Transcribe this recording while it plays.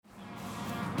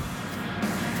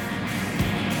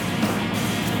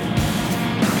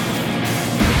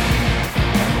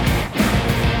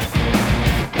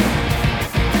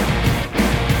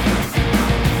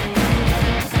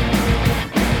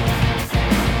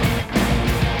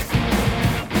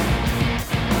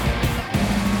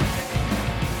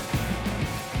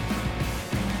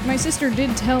sister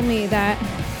did tell me that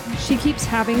she keeps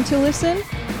having to listen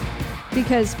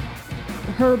because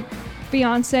her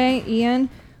fiance,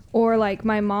 Ian, or like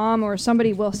my mom or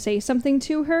somebody will say something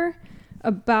to her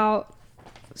about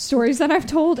stories that I've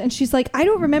told, and she's like, I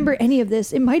don't remember any of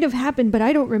this. It might have happened, but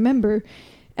I don't remember.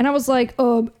 And I was like,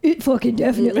 it fucking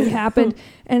definitely happened.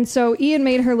 And so Ian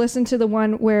made her listen to the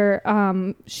one where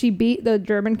she beat the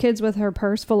German kids with her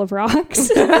purse full of rocks.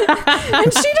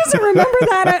 And she doesn't remember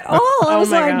that at all. I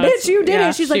was like, God. Bitch, you did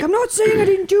it. She's like, I'm not saying I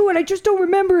didn't do it. I just don't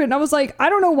remember it. And I was like, I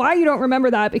don't know why you don't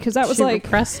remember that, because that was she like...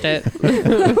 repressed it.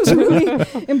 That was a really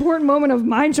important moment of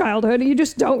my childhood. You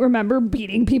just don't remember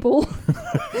beating people.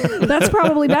 That's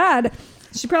probably bad.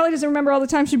 She probably doesn't remember all the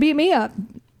time she beat me up.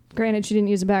 Granted, she didn't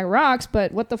use a bag of rocks,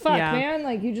 but what the fuck, man?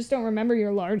 Like, you just don't remember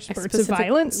your large spurts of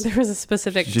violence. There was a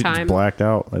specific time. She blacked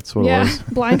out. That's what it was.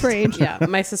 Blind rage. Yeah,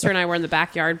 my sister and I were in the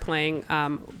backyard playing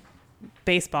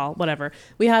baseball, whatever.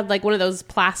 We had like one of those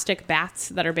plastic bats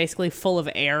that are basically full of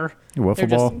air. Wiffle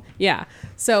ball? Yeah.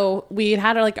 So we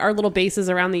had like our little bases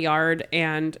around the yard,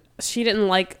 and she didn't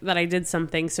like that I did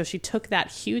something, so she took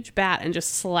that huge bat and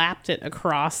just slapped it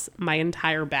across my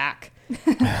entire back.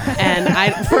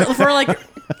 And for like...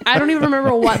 I don't even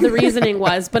remember what the reasoning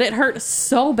was, but it hurt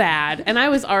so bad. And I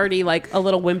was already like a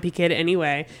little wimpy kid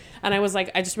anyway. And I was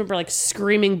like, I just remember like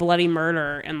screaming bloody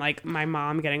murder and like my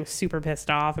mom getting super pissed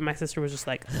off. And my sister was just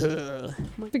like, ugh.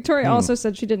 Victoria also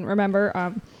said she didn't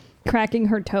remember cracking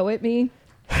her toe at me.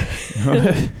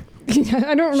 I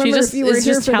don't remember if you were here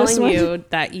just for telling this one. you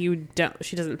that you don't.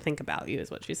 She doesn't think about you,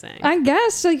 is what she's saying. I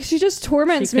guess like she just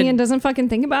torments me and doesn't fucking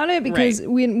think about it, because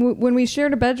when we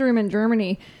shared a bedroom in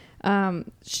Germany,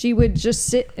 she would just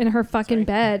sit in her fucking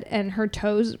bed and her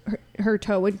toe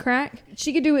would crack.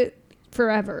 She could do it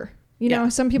forever. You know,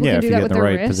 some people can do that with their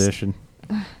wrist. Position.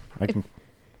 I can.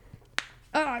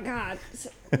 Oh God.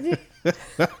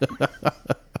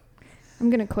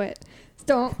 I'm gonna quit.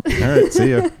 Don't. All right,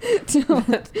 see ya.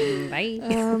 Don't. Bye.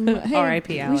 Hey,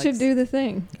 R.I.P. Alex. We should do the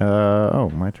thing.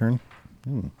 My turn.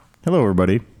 Hello,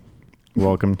 everybody.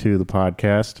 Welcome to the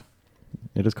podcast.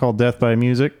 It is called Death by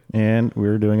Music, and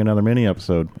we're doing another mini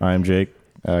episode. I'm Jake.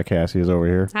 Cassie is over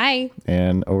here. Hi.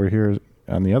 And over here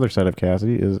on the other side of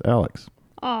Cassie is Alex.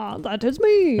 Oh, that is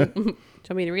me. Do you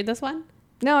want me to read this one?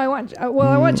 No, I want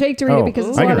Jake to read it because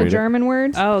it's a lot of German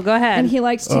words. Oh, go ahead. And he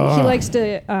likes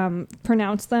to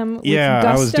pronounce them with gusto.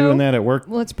 I was doing that at work.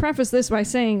 Let's preface this by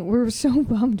saying we're so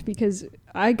bummed because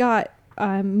I got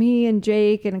me and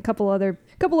Jake and a couple other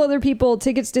people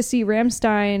tickets to see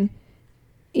Rammstein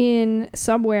in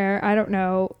somewhere, I don't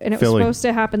know, and it was supposed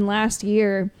to happen last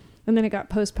year, and then it got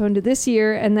postponed to this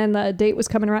year, and then the date was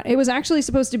coming around. It was actually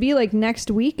supposed to be like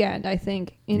next weekend, I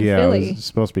think, in Philly. Yeah, it's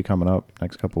supposed to be coming up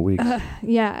next couple of weeks.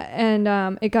 And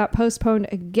it got postponed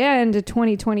again to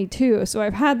 2022. So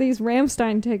I've had these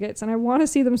Rammstein tickets, and I want to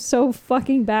see them so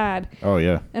fucking bad. Oh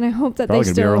yeah, and I hope that probably they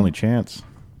gonna still be our only chance.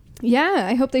 Yeah,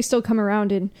 I hope they still come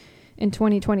around in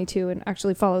 2022 and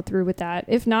actually follow through with that.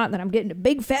 If not, then I'm getting a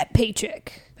big fat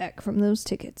paycheck back from those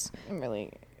tickets. I'm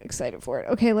really excited for it.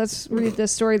 Okay, let's read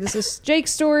this story. This is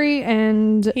Jake's story,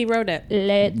 and he wrote it.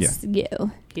 Let's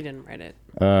go. He didn't write it.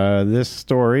 This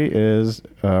story is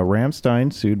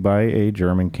Rammstein sued by a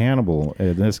German cannibal.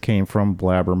 This came from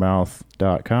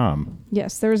blabbermouth.com.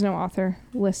 Yes, there is no author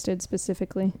listed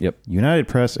specifically. Yep. United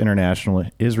Press International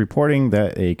is reporting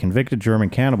that a convicted German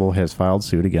cannibal has filed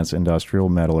suit against industrial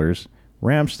meddlers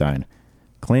Rammstein,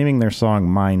 claiming their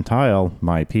song Mein Teil,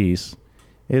 My Piece,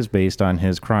 is based on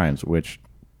his crimes, which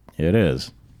it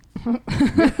is.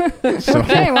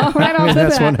 Okay, well, right off the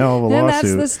that's bat. one hell of a and lawsuit.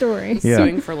 that's the story. Yeah.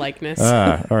 Suing for likeness.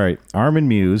 All right. Armin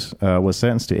Muse was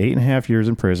sentenced to 8.5 years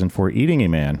in prison for eating a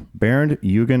man, Bernd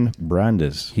Eugen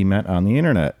Brandes, he met on the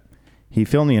internet. He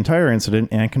filmed the entire incident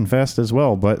and confessed as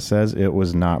well, but says it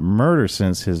was not murder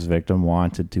since his victim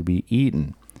wanted to be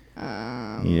eaten.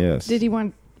 Yes. Did he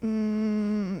want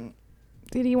to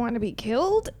be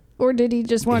killed? Or did he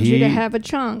just want you to have a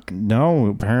chunk? No,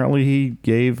 apparently he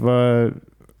gave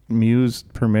Muse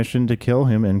permission to kill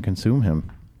him and consume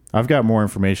him. I've got more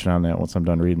information on that once I'm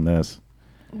done reading this.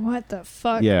 What the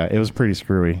fuck? Yeah, it was pretty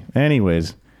screwy.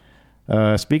 Anyways,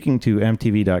 speaking to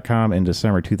MTV.com in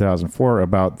December 2004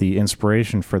 about the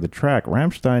inspiration for the track,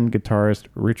 Rammstein guitarist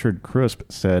Richard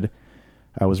Kruspe said,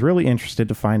 I was really interested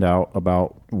to find out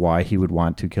about why he would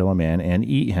want to kill a man and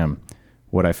eat him.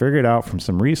 What I figured out from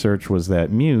some research was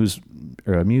that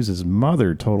Muse's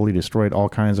mother totally destroyed all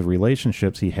kinds of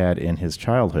relationships he had in his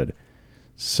childhood.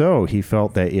 So he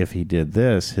felt that if he did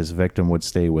this, his victim would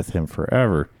stay with him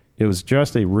forever. It was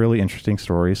just a really interesting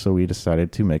story, so we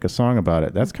decided to make a song about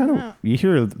it. That's kind of, you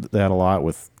hear that a lot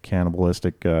with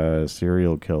cannibalistic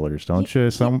serial killers, don't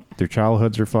you? Some their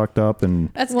childhoods are fucked up,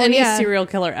 and That's Well, any yeah. serial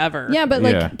killer ever. Yeah, but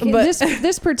like Yeah. But-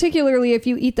 this particularly, if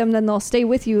you eat them, then they'll stay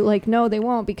with you. Like, no, they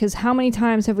won't, because how many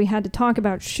times have we had to talk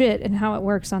about shit and how it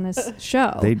works on this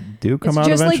show? they do come it's out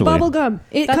just eventually. like bubble gum.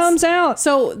 It That's- comes out.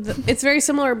 So it's very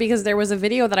similar because there was a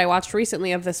video that I watched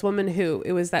recently of this woman who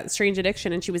it was that strange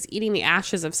addiction, and she was eating the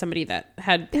ashes of somebody that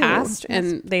had passed,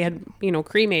 and they had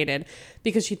cremated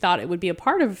because she thought it would be a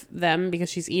part of them because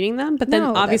she's eating them. But then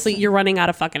No, obviously that's- you're running out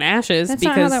of fucking ashes That's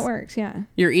because not how that works. Yeah.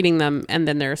 you're eating them, and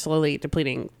then they're slowly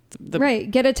depleting. Right.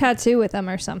 Get a tattoo with them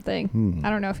or something. I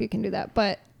don't know if you can do that,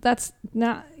 but that's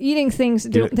not eating things.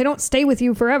 They don't stay with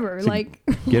you forever. So Like,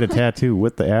 Get a tattoo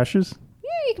with the ashes.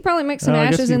 you could probably mix some I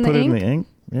guess ashes you in the put it ink. in the ink.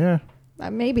 Yeah.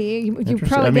 Maybe you Interesting.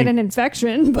 probably I mean- get an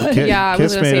infection, but Ki- Yeah, I was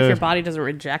Kiss gonna say made if a- your body doesn't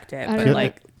reject it, I but don't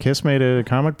like, Kiss made a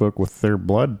comic book with their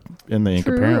blood in the ink.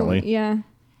 true. Apparently, Yeah.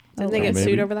 didn't they get maybe.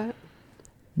 sued over that?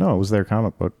 no, it was their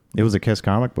comic book. It was a Kiss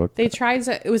comic book. They tried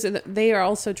to. It was. They are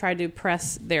also tried to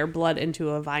press their blood into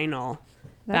a vinyl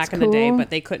That's back in the day, cool. but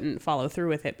they couldn't follow through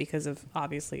with it because of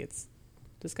obviously it's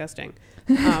disgusting.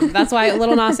 That's why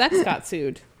Little Nas X got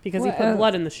sued because he What, put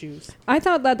blood in the shoes. I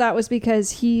thought that was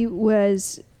because he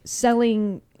was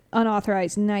selling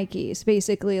unauthorized Nikes,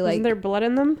 basically. Like, Wasn't there blood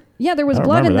in them? yeah, there was I don't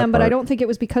blood in remember that them, but I part. don't think it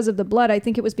was because of the blood. I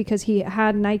think it was because he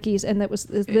had Nikes, and that was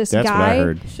this That's what I guy.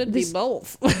 heard. Should This- be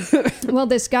both. Well,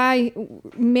 this guy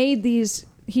made these.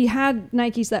 He had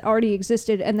Nikes that already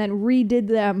existed, and then redid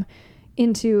them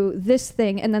into this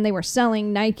thing, and then they were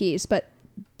selling Nikes, but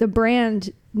the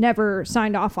brand never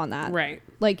signed off on that. Right.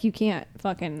 Like, you can't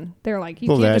fucking. They're like, you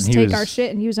Well, can't that just he take was- our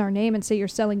shit and use our name and say you're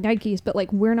selling Nikes, but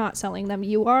like, we're not selling them.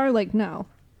 You are. Like, no.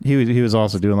 He was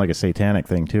also doing like a satanic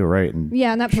thing too, right? And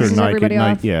Yeah, and that pisses everybody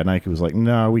off. Yeah, Nike was like,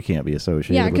 no, we can't be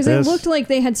associated. Yeah, with because it this. looked like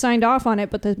they had signed off on it,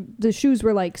 but the shoes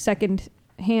were like second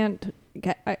hand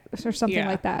or something Yeah.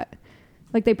 like that.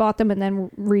 Like, they bought them and then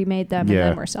remade them, and Yeah.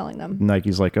 then were selling them.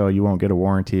 Nike's like, oh, you won't get a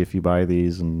warranty if you buy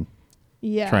these, and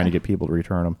Yeah, trying to get people to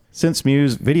return them. Since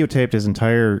Muse videotaped his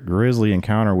entire grisly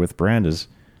encounter with Brandes,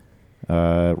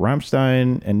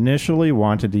 Rammstein initially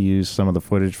wanted to use some of the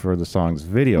footage for the song's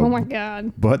video. Oh my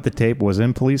god. But the tape was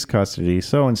in police custody,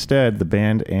 so instead the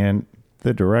band and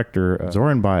the director,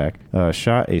 Zoran Bayak,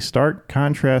 shot a stark,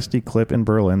 contrasty clip in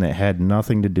Berlin that had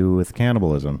nothing to do with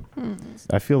cannibalism.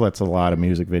 I feel that's a lot of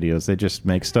music videos. They just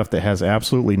make stuff that has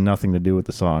absolutely nothing to do with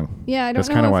the song. Yeah, I don't That's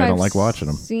know kinda if why I don't I've like watching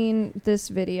them. seen this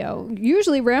video.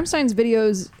 Usually Rammstein's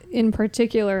videos in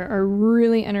particular are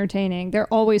really entertaining. They're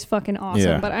always fucking awesome,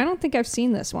 Yeah. but I don't think I've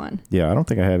seen this one. Yeah, I don't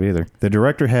think I have either. The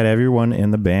director had everyone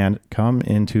in the band come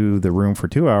into the room for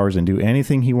 2 hours and do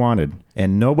anything he wanted,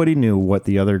 and nobody knew what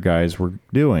the other guys were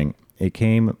doing. It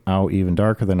came out even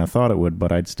darker than I thought it would,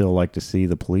 but I'd still like to see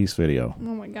the police video.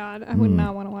 Oh my god, I would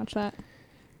not want to watch that.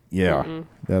 Yeah,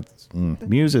 that's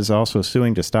Muse is also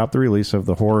suing to stop the release of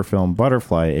the horror film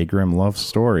Butterfly, A Grim Love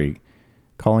Story,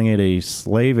 calling it a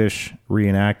slavish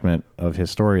reenactment of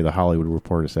his story, The Hollywood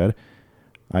Reporter said.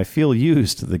 I feel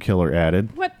used, the killer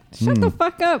added. What? Shut the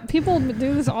fuck up. People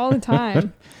do this all the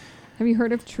time. Have you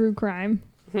heard of true crime?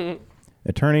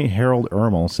 Attorney Harold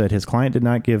Ermel said his client did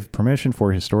not give permission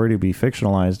for his story to be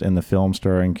fictionalized in the film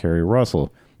starring Kerry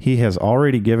Russell. He has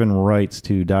already given rights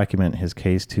to document his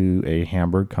case to a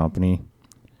Hamburg company,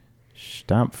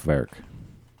 Stampfwerk.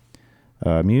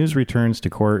 Muse returns to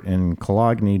court in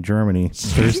Cologne, Germany,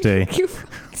 Thursday,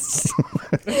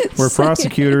 where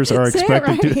prosecutors are Say it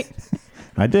expected right. to...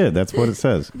 I did. That's what it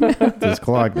says. It's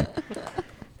Cologne.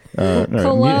 All right,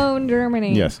 Cologne,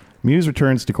 Germany. Yes. Muse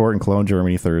returns to court in Cologne,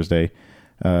 Germany, Thursday.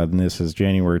 And this is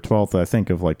January 12th, I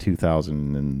think, of like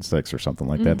 2006 or something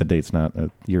like that. The date's not,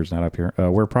 year's not up here.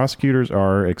 Where prosecutors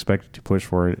are expected to push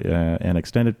for an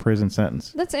extended prison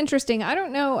sentence. That's interesting. I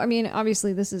don't know. I mean,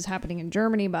 obviously this is happening in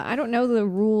Germany, but I don't know the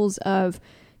rules of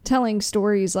telling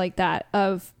stories like that,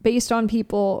 of based on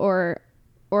people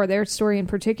or their story in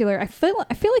particular. I feel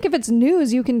like if it's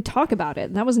news, you can talk about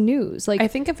it. That was news. Like, I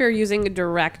think if you're using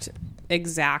direct,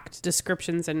 exact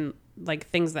descriptions and like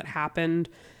things that happened,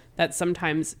 that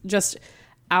sometimes just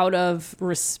out of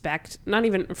respect, not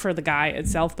even for the guy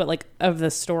itself, but like of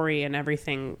the story and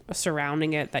everything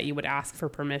surrounding it, that you would ask for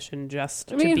permission just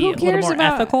to be who a little cares more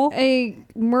about ethical. a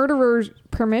murderer's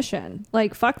permission?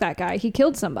 Like, fuck that guy. He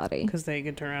killed somebody. Because they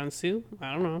could turn around and sue.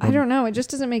 I don't know. I don't know. It just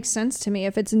doesn't make sense to me.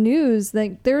 If it's news,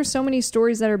 like, there are so many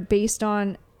stories that are based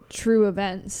on true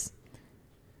events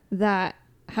that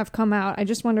have come out. I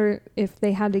just wonder if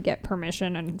they had to get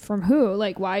permission, and from who?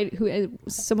 Like, why? Who is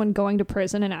someone going to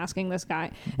prison and asking this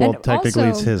guy? Well, And technically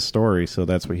also, it's his story, so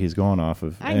that's what he's going off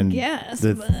of. I and guess,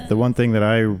 The one thing that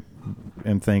I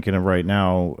am thinking of right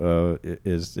now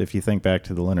is if you think back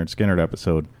to the Leonard Skinner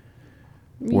episode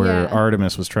where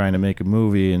Artemis was trying to make a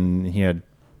movie and he had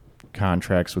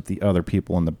contracts with the other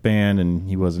people in the band and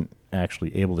he wasn't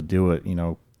actually able to do it,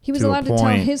 He was allowed to tell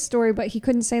his story, but he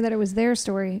couldn't say that it was their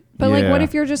story. But like, what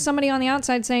if you're just somebody on the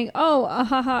outside saying,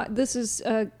 "Oh, this is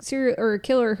a serial or a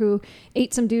killer who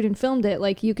ate some dude and filmed it"?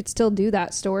 Like, you could still do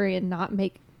that story and not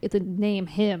make the name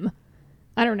him.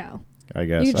 I don't know. I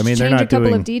guess. You could change a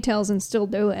couple of details and still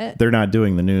do it. They're not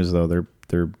doing the news though.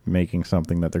 They're making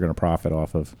something that they're going to profit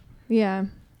off of. Yeah.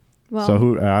 Well,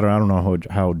 so I don't know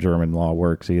how German law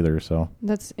works either. So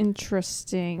that's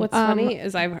interesting. What's funny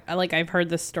is I've heard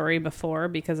this story before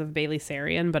because of Bailey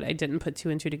Sarian, but I didn't put two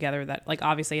and two together. That like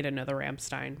obviously I didn't know the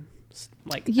Rammstein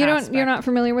You're not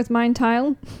familiar with Mein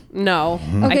Teil? No,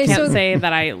 okay, I can't say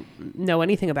that I know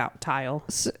anything about Tile.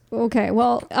 Okay,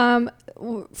 well,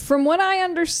 from what I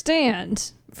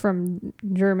understand from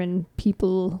German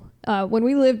people, when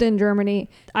we lived in Germany,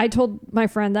 I told my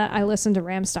friend that I listened to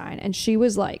Rammstein, and she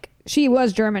was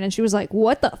German, and she was like,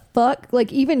 "What the fuck?"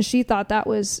 Like, even she thought that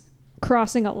was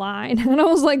crossing a line. And I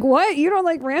was like, "What? You don't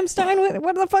like Rammstein?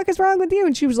 What the fuck is wrong with you?"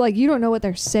 And she was like, "You don't know what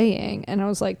they're saying." And I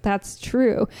was like, "That's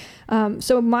true."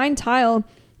 So Mein Teil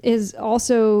is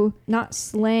also not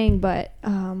slang, but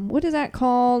what is that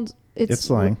called? It's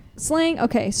slang. Slang?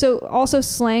 Okay. So also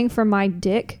slang for my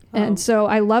dick. Oh. And so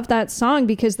I love that song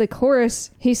because the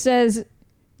chorus, he says,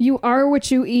 "You are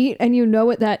what you eat and you know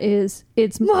what that is.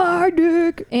 It's my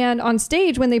dick." And on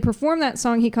stage, when they perform that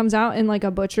song, he comes out in like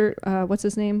a butcher. What's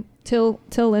his name? Till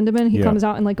Lindemann. He comes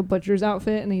out in like a butcher's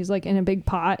outfit and he's like in a big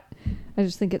pot. I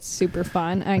just think it's super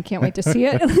fun. I can't wait to see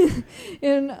it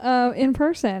in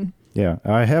person. Yeah.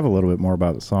 I have a little bit more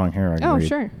about the song here. I can read.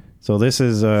 Sure. So this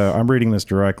is, I'm reading this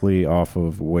directly off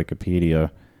of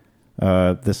Wikipedia.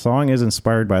 The song is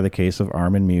inspired by the case of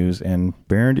Armin Muse and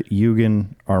Bernd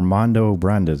Eugen Armando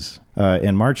Brandes.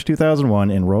 In March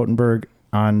 2001 in Rothenburg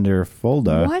an der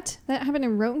Fulda. What? That happened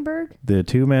in Rothenburg? The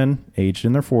two men, aged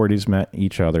in their 40s, met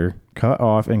each other, cut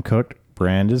off and cooked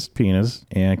Brandes' penis,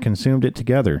 and consumed it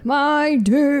together. My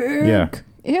dick! Yeah.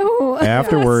 Ew.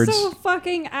 Afterwards, that's so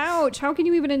fucking ouch. How can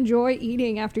you even enjoy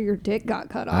eating after your dick got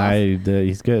cut off?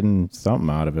 He's getting something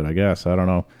out of it, I guess. I don't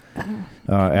know.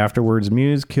 Afterwards,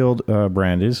 Muse killed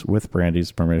Brandes with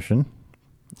Brandes' permission.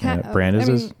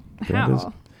 Brandes?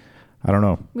 How? I don't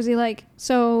know. Was he like,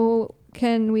 so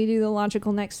can we do the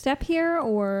logical next step here?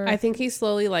 Or I think he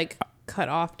slowly like cut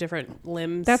off different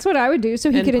limbs. That's what I would do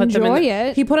so he could enjoy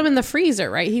it. He put them in the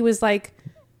freezer, right? He was like,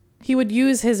 he would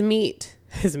use his meat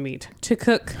to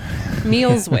cook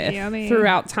meals with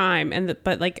throughout time,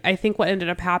 but like I think what ended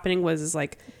up happening was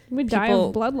like would die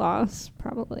of blood loss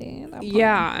probably at that point.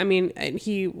 Yeah, I mean, and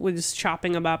he was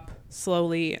chopping them up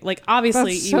slowly. Like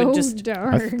obviously that's you so would just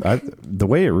dark. The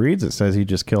way it reads, it says he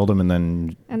just killed him and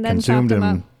then consumed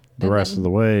him the rest of the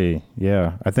way.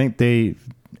 Yeah, I think they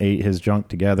ate his junk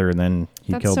together and then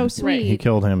he that's killed. So sweet. He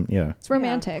killed him. Yeah, it's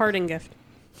romantic. Parting gift.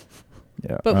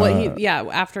 Yeah. But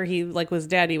after he like was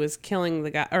dead, he was killing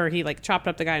the guy, or he like chopped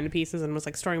up the guy into pieces and was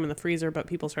like storing him in the freezer, but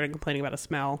people started complaining about a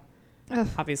smell. Ugh.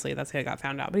 Obviously that's how it got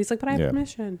found out. But he's like, "But I have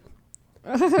permission."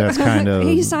 That's kind of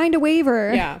he signed a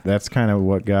waiver. Yeah. That's kind of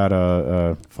what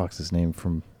got fuck's his name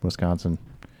from Wisconsin.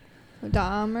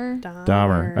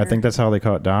 Dahmer. I think that's how they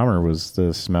caught Dahmer, was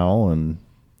the smell and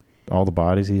all the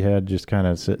bodies he had just kind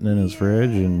of sitting in his fridge.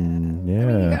 And I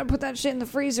mean, you gotta put that shit in the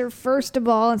freezer first of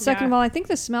all, and second of all, I think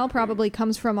the smell probably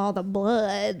comes from all the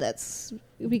blood. That's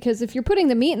because if you're putting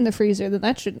the meat in the freezer, then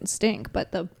that shouldn't stink,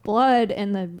 but the blood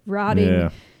and the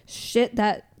rotting shit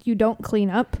that you don't clean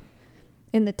up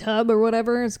in the tub or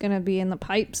whatever is gonna be in the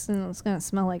pipes, and it's gonna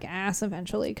smell like ass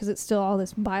eventually because it's still all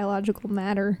this biological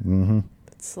matter.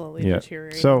 That's slowly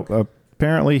deteriorating. So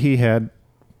apparently he had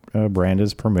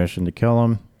Brandes' permission to kill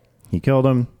him. He killed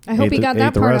him. I hope he got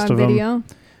that part on video.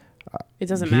 It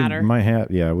doesn't matter. Might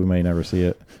have. Yeah, we may never see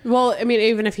it. Well, I mean,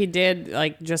 even if he did,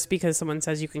 like, just because someone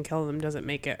says you can kill them doesn't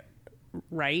make it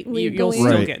right. You'll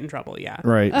still get in trouble. Yeah.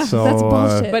 Right. So that's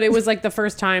bullshit. But it was like the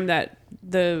first time that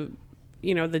the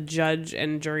judge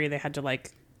and jury, they had to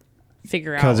like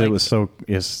figure out, because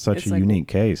it's such a unique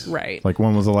case. Right. Like,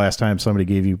 when was the last time somebody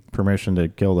gave you permission to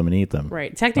kill them and eat them?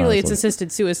 Right. Technically, it's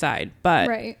assisted suicide, but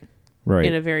right.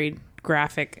 in a very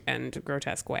graphic and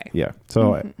grotesque way. Yeah.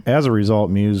 So as a result,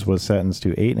 Muse was sentenced to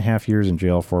 8.5 years in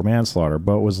jail for manslaughter,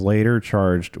 but was later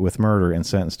charged with murder and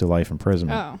sentenced to life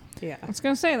imprisonment. Oh, yeah. I was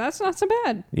going to say, that's not so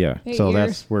bad. Yeah. 8 so years.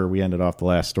 That's where we ended off the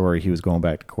last story. He was going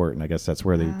back to court, and I guess that's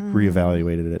where they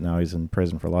reevaluated it. Now he's in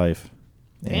prison for life.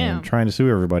 Damn. And trying to sue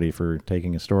everybody for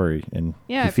taking a story. And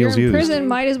yeah, he if you're feels in used. prison,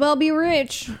 might as well be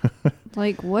rich.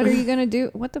 Like, what are you going to do?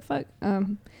 What the fuck?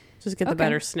 Just get the Okay.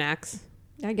 better snacks.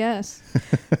 I guess.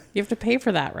 You have to pay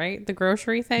for that, right? The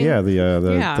grocery thing? Yeah, Yeah.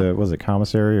 the was it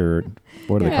commissary or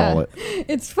what do they call it?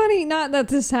 It's funny, not that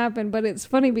this happened, but it's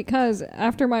funny because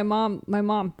after my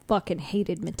mom fucking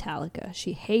hated Metallica.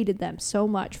 She hated them so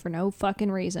much for no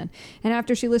fucking reason. And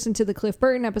after she listened to the Cliff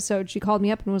Burton episode, she called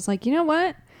me up and was like, you know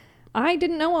what? I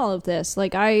didn't know all of this.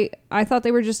 Like, I thought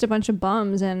they were just a bunch of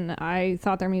bums and I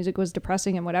thought their music was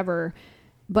depressing and whatever.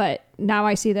 But now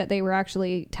I see that they were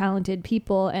actually talented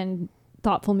people and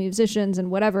thoughtful musicians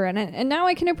and whatever. And now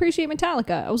I can appreciate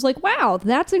Metallica. I was like, wow,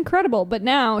 that's incredible. But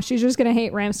now she's just going to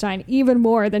hate Rammstein even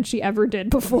more than she ever did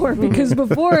before. Because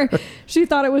before she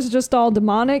thought it was just all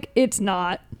demonic. It's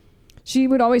not. She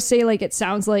would always say, like, it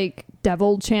sounds like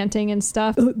devil chanting and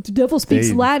stuff. The devil speaks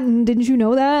They- Latin. Didn't you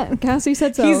know that? Cassie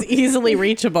said so. He's easily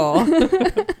reachable.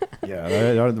 Yeah,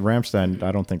 Rammstein.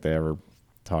 I don't think they ever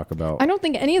talk about. I don't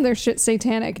think any of their shit's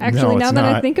satanic. Actually, now it's that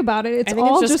I not. think about it, it's I think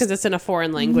all it's just just because it's in a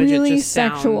foreign language. really it just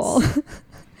sexual. Sounds,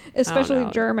 Especially I don't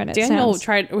know. German. It Daniel sounds.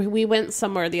 tried. We went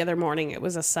somewhere the other morning. It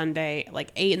was a Sunday,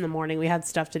 like 8 a.m. We had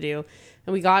stuff to do,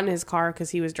 and we got in his car because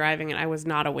he was driving, and I was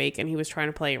not awake, and he was trying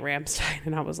to play Rammstein,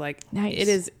 and I was like, Nice. "It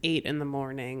is 8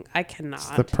 a.m. I cannot." It's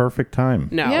the perfect time.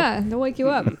 No, Yeah, they'll wake you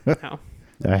up. no.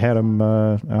 I had him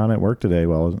on at work today.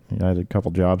 Well, I had a couple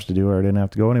jobs to do, or I didn't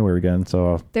have to go anywhere again.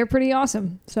 So They're pretty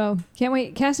awesome. So can't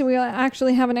wait. Cassie, we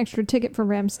actually have an extra ticket for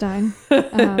Rammstein.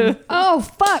 Oh,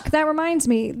 fuck. That reminds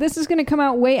me. This is going to come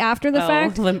out way after the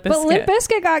fact. Limp But Limp Bizkit.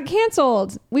 Bizkit got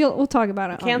canceled. We'll talk about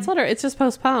it. Canceled or it's just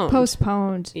postponed.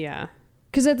 Postponed. Yeah.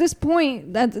 Because at this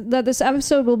point that this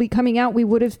episode will be coming out, we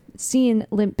would have seen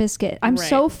Limp Bizkit. I'm Right.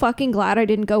 so fucking glad I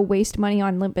didn't go waste money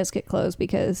on Limp Bizkit clothes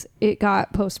because it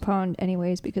got postponed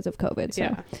anyways because of COVID. So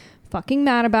Yeah. fucking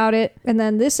mad about it. And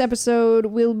then this episode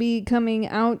will be coming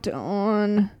out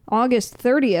on August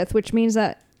 30th, which means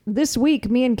that this week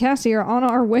me and Cassie are on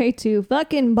our way to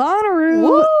fucking Bonnaroo.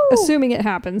 Woo! Assuming it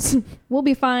happens. We'll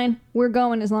be fine. We're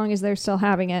going as long as they're still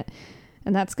having it.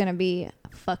 And that's going to be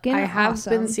fucking I have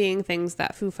awesome. been seeing things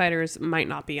that Foo Fighters might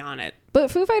not be on it.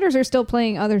 But Foo Fighters are still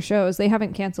playing other shows. They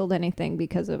haven't canceled anything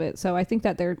because of it. So I think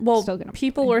that they're Well, still going to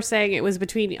people were saying it was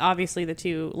between obviously the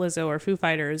two, Lizzo or Foo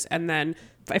Fighters, and then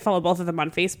I follow both of them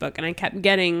on Facebook, and I kept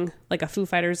getting like a Foo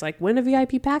Fighters like win a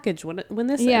VIP package, win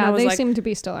this. and I Yeah, was they like, seem to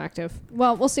be still active.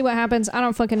 Well, we'll see what happens. I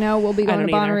don't fucking know. We'll be I going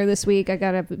to don't either. Bonnaroo this week. I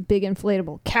got a big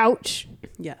inflatable couch.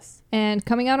 yes. And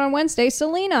coming out on Wednesday,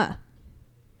 Selena.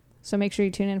 So make sure you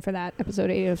tune in for that,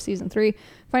 episode 8 of season 3.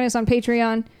 Find us on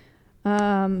Patreon.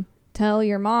 Tell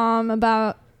your mom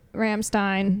about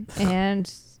Rammstein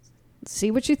and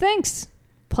see what she thinks.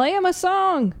 Play him a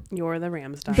song. You're the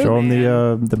Rammstein. show him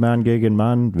man. the Man Gig and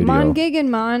Man video. Mon Gig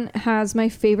and Mon has my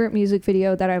favorite music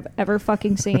video that I've ever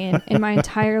fucking seen in my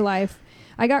entire life.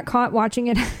 I got caught watching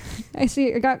it. I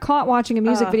got caught watching a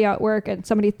music video at work, and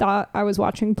somebody thought I was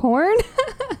watching porn.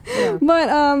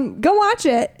 But go watch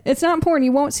it. It's not porn.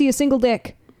 You won't see a single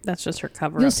dick. That's just her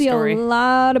cover You'll up see story. a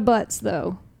lot of butts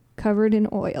though, covered in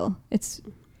oil. It's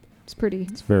pretty.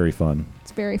 It's very fun.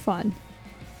 It's very fun.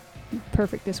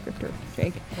 Perfect descriptor,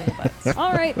 Jake.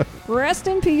 All right, rest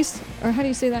in peace. Or how do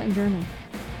you say that in German?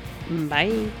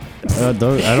 Bye. I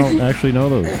don't actually know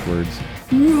those words.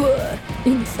 Ruhe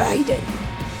in Frieden.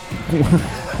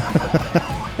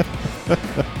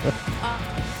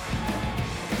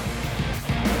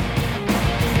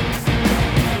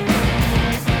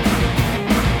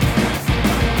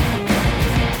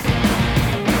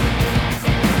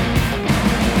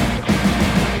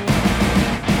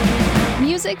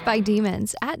 Music by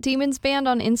Demons at Demons Band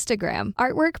on Instagram.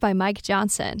 Artwork by Mike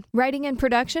Johnson. Writing and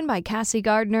production by Cassie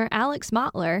Gardner, Alex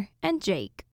Mottler, and Jake.